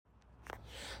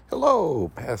Hello,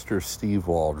 Pastor Steve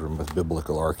Waldron with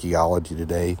Biblical Archaeology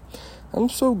today. I'm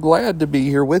so glad to be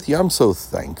here with you. I'm so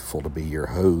thankful to be your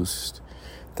host.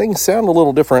 Things sound a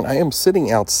little different. I am sitting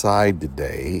outside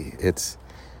today. It's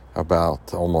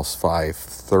about almost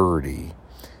 5:30,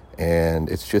 and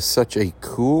it's just such a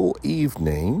cool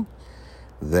evening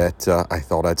that I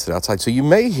thought I'd sit outside. So you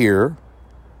may hear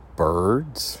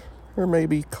birds or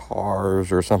maybe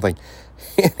cars or something.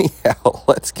 Anyhow,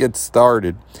 let's get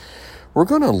started. We're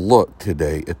going to look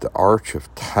today at the Arch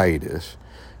of Titus.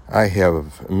 I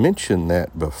have mentioned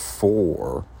that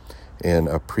before in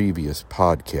a previous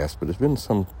podcast, but it's been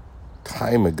some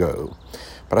time ago.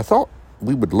 But I thought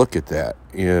we would look at that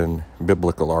in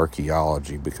biblical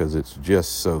archaeology because it's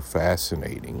just so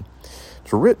fascinating.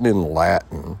 It's written in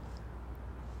Latin.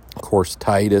 Of course,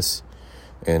 Titus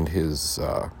and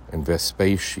and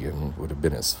Vespasian would have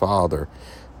been his father,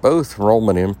 both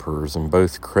Roman emperors and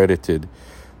both credited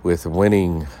with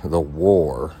winning the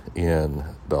war in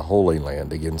the Holy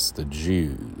Land against the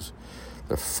Jews.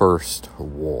 The first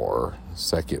war, the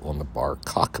second one, the Bar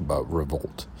Kokhba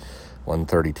Revolt,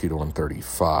 132 to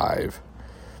 135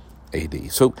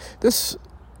 AD. So this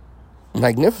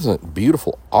magnificent,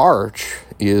 beautiful arch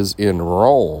is in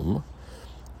Rome,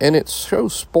 and it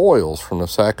shows spoils from the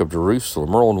sack of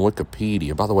Jerusalem. We're on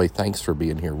Wikipedia. By the way, thanks for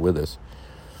being here with us.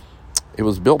 It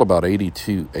was built about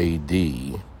 82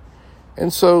 AD.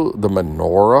 And so the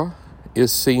menorah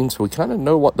is seen, so we kind of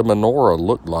know what the menorah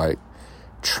looked like.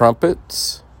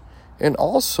 Trumpets, and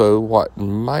also what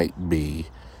might be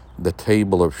the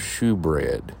table of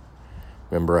shewbread.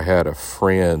 Remember, I had a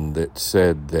friend that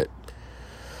said that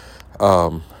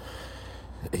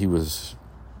he was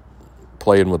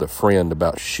playing with a friend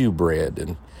about shewbread,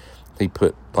 and he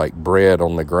put like bread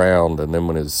on the ground, and then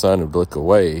when his son would look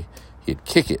away, he'd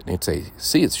kick it, and he'd say,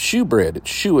 "See, it's shewbread, it's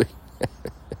shewing."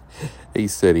 He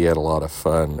said he had a lot of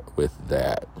fun with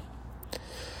that.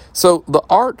 So the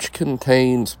arch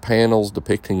contains panels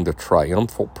depicting the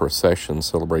triumphal procession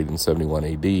celebrated in 71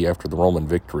 AD after the Roman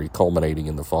victory culminating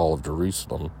in the fall of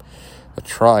Jerusalem. A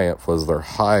triumph was their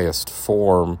highest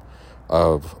form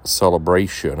of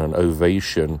celebration. An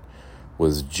ovation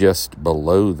was just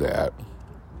below that.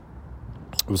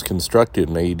 It was constructed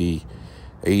in AD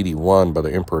 81 by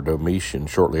the Emperor Domitian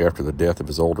shortly after the death of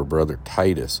his older brother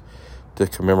Titus, to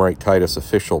commemorate Titus'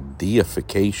 official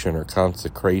deification or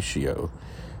consecratio,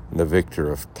 and the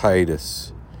victory of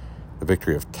Titus,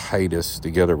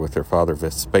 together with their father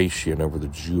Vespasian over the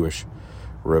Jewish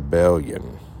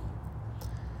rebellion.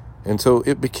 And so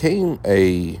it became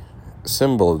a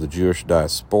symbol of the Jewish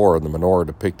diaspora, and the menorah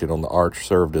depicted on the arch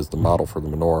served as the model for the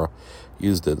menorah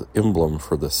used as the emblem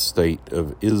for the state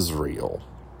of Israel.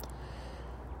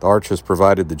 The arch has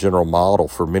provided the general model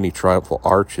for many triumphal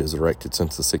arches erected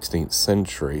since the 16th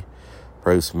century.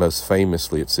 Perhaps most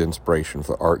famously, it's the inspiration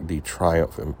for the Arc de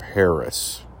Triomphe in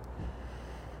Paris.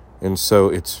 And so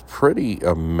it's pretty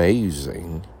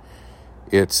amazing.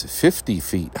 It's 50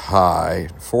 feet high,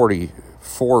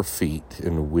 44 feet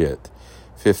in width,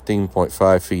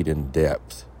 15.5 feet in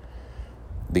depth.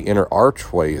 The inner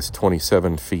archway is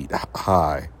 27 feet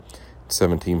high,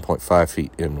 17.5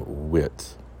 feet in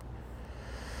width.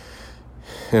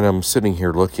 And I'm sitting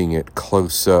here looking at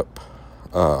close-up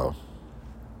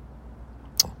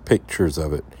pictures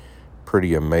of it.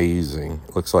 Pretty amazing.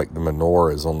 It looks like the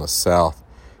menorah is on the south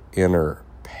inner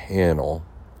panel.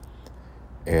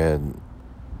 And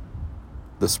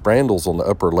the spandrels on the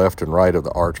upper left and right of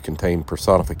the arch contain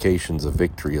personifications of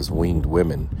victory as winged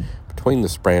women. Between the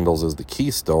spandrels is the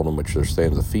keystone on which there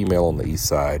stands a female on the east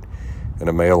side and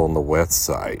a male on the west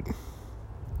side.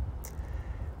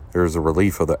 There's a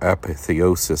relief of the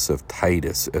apotheosis of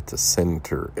Titus at the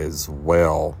center as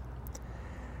well.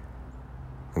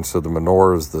 And so the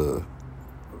menorah is the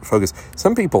focus.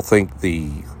 Some people think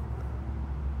the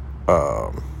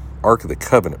Ark of the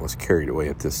Covenant was carried away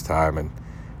at this time, and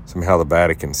somehow the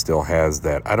Vatican still has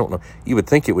that. I don't know. You would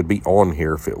think it would be on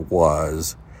here if it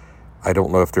was. I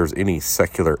don't know if there's any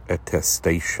secular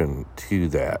attestation to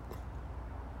that.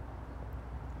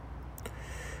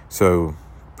 So,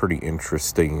 pretty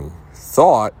interesting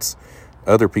thoughts.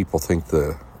 Other people think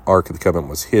the Ark of the Covenant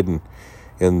was hidden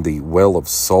in the Well of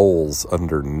Souls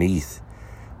underneath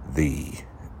the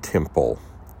temple.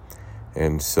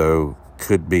 And so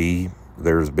could be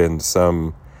there's been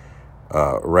some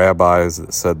rabbis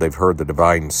that said they've heard the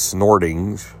divine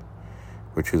snortings,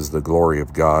 which is the glory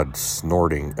of God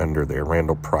snorting under there.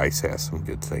 Randall Price has some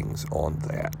good things on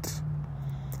that.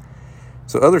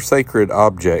 So other sacred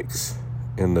objects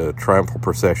in the triumphal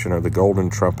procession are the golden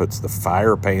trumpets, the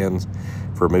fire pans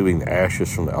for removing the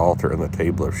ashes from the altar, and the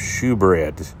table of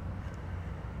shewbread.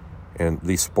 And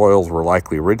these spoils were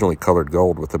likely originally colored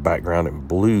gold with the background in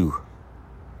blue.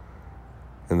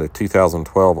 In the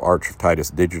 2012 Arch of Titus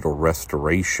Digital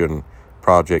Restoration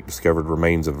Project discovered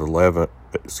remains of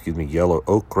yellow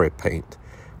ochre paint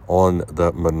on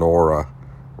the menorah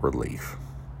relief.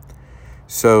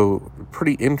 So,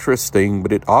 pretty interesting,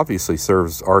 but it obviously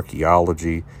serves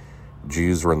archaeology.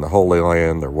 Jews were in the Holy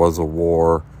Land, there was a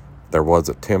war, there was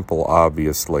a temple,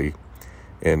 obviously,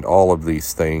 and all of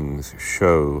these things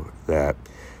show that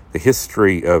the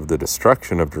history of the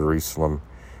destruction of Jerusalem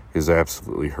is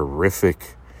absolutely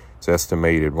horrific. It's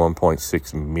estimated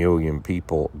 1.6 million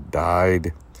people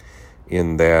died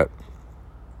in that.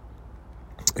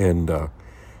 And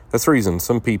that's the reason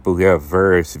some people who have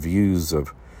various views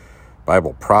of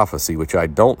Bible prophecy, which I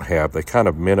don't have, they kind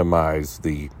of minimize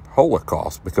the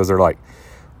Holocaust because they're like,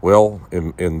 well,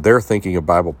 in their thinking of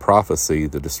Bible prophecy,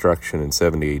 the destruction in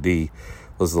 70 AD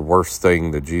was the worst thing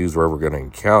the Jews were ever going to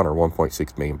encounter.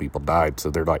 1.6 million people died.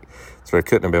 So they're like, so there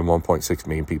couldn't have been 1.6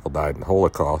 million people died in the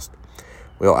Holocaust.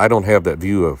 Well, I don't have that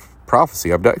view of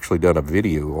prophecy. I've actually done a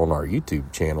video on our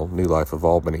YouTube channel, New Life of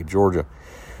Albany, Georgia,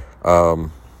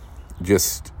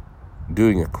 just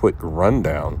doing a quick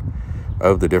rundown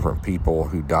of the different people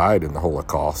who died in the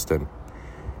Holocaust. And,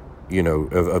 you know,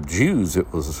 of Jews, it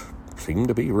seemed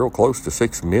to be real close to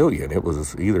 6 million. It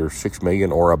was either 6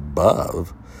 million or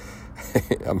above.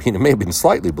 I mean, it may have been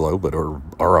slightly below, but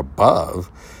or above.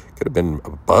 Could have been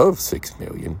above 6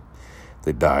 million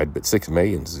that died, but 6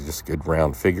 million is just a good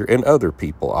round figure. And other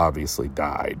people obviously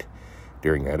died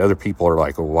during that. Other people are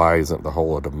like, well, why isn't the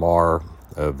Holodomor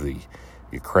of the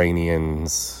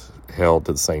Ukrainians held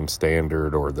to the same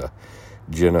standard, or the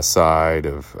genocide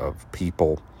of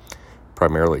people,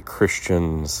 primarily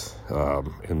Christians,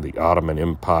 in the Ottoman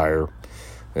Empire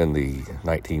in the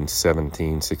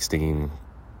 1917, 16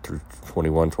 through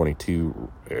 21,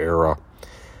 22 era,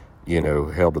 you know,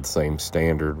 held to the same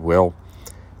standard. Well,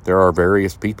 there are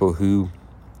various people who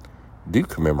do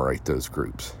commemorate those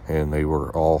groups, and they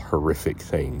were all horrific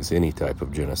things. Any type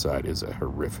of genocide is a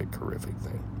horrific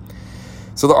thing.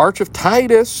 So the Arch of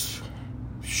Titus,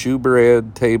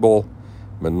 shewbread table,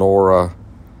 menorah,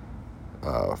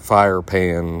 fire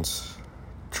pans,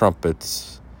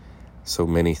 trumpets, so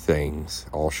many things,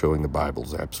 all showing the Bible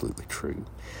is absolutely true.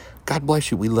 God bless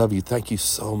you. We love you. Thank you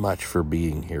so much for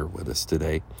being here with us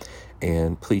today.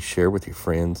 And please share with your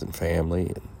friends and family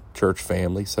and church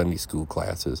family, Sunday school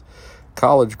classes,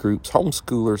 college groups,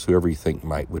 homeschoolers, whoever you think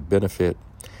would benefit.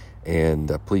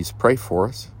 And please pray for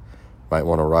us. Might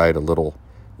want to write a little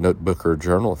notebook or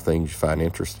journal of things you find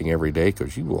interesting every day,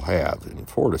 because you will have, in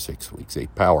 4 to 6 weeks, a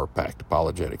power-packed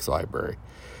apologetics library.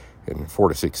 In 4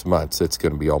 to 6 months, it's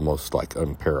going to be almost like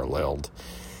unparalleled,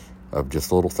 of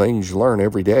just little things you learn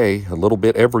every day, a little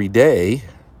bit every day.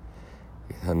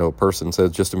 I know a person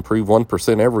says just improve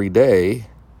 1% every day.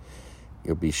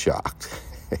 You'll be shocked.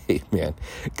 Amen.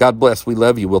 God bless. We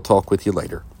love you. We'll talk with you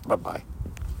later. Bye-bye.